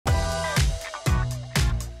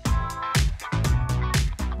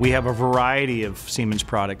We have a variety of Siemens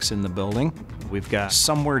products in the building. We've got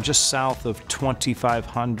somewhere just south of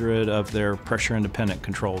 2,500 of their pressure-independent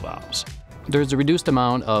control valves. There's a reduced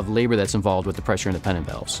amount of labor that's involved with the pressure-independent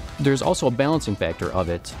valves. There's also a balancing factor of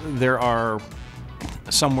it. There are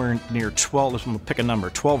somewhere near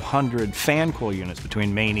 1,200 fan coil units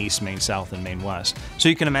between main east, main south, and main west. So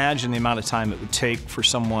you can imagine the amount of time it would take for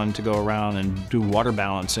someone to go around and do water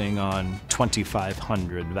balancing on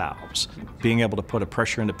 2,500 valves. Being able to put a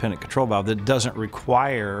pressure-independent control valve that doesn't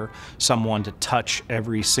require someone to touch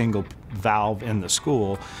every single valve in the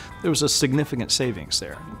school, there was a significant savings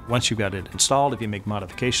there. Once you got it installed, if you make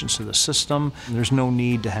modifications to the system, there's no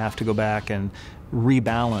need to have to go back and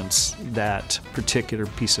rebalance that particular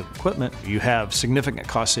piece of equipment. You have significant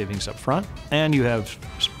cost savings up front, and you have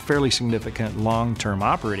fairly significant long-term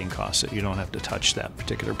operating costs that you don't have to touch that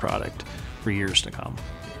particular product for years to come.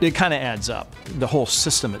 It kind of adds up. The whole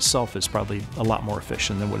system itself is probably a lot more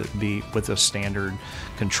efficient than would it be with a standard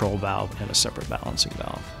control valve and a separate balancing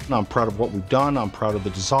valve. I'm proud of what we've done. I'm proud of the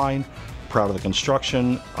design, proud of the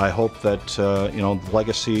construction. I hope that the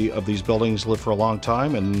legacy of these buildings live for a long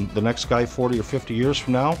time, and the next guy 40 or 50 years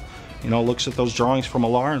from now, looks at those drawings from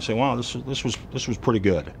Alar and say, wow, this was pretty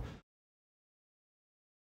good.